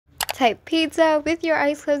type pizza with your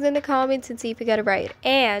eyes closed in the comments and see if you got it right.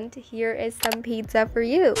 And here is some pizza for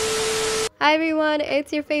you. Hi everyone,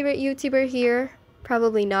 it's your favorite YouTuber here.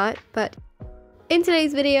 Probably not, but in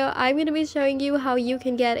today's video, I'm going to be showing you how you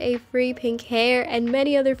can get a free pink hair and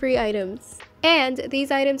many other free items. And these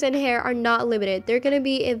items and hair are not limited. They're going to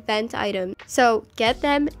be event items. So get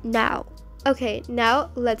them now. Okay, now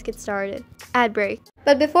let's get started. Ad break.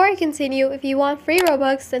 But before I continue, if you want free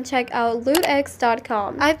Robux, then check out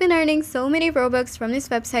LOOTX.com. I've been earning so many Robux from this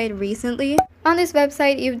website recently. On this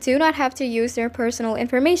website, you do not have to use their personal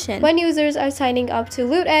information. When users are signing up to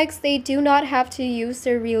LOOTX, they do not have to use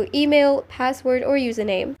their real email, password, or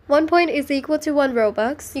username. 1 point is equal to 1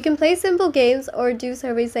 Robux. You can play simple games or do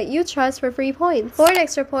surveys that you trust for free points. For an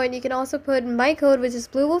extra point, you can also put my code, which is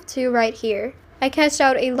BlxeWolf2, right here. I cashed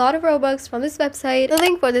out a lot of Robux from this website. The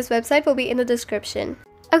link for this website will be in the description.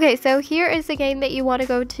 Okay, so here is the game that you want to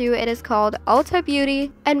go to. It is called Ulta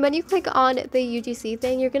Beauty. And when you click on the UGC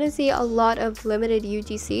thing, you're going to see a lot of limited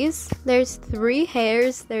UGCs. There's 3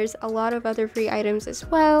 hairs. There's a lot of other free items as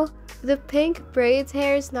well. The pink braids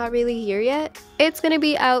hair is not really here yet. It's going to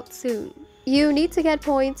be out soon. You need to get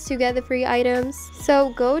points to get the free items.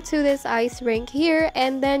 So go to this ice rink here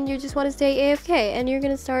and then you just want to stay AFK and you're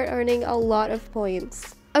going to start earning a lot of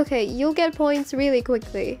points. Okay, you'll get points really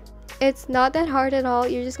quickly. It's not that hard at all.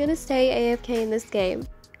 You're just going to stay AFK in this game.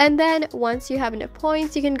 And then once you have enough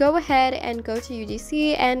points, you can go ahead and go to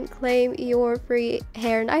UGC and claim your free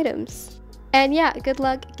hair and items. And yeah, good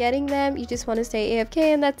luck getting them. You just want to stay AFK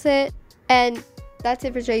and that's it. And that's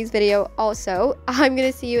it for today's video. Also, I'm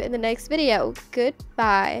gonna see you in the next video.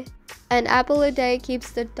 Goodbye. An apple a day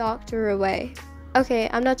keeps the doctor away. Okay,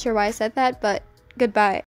 I'm not sure why I said that, but goodbye.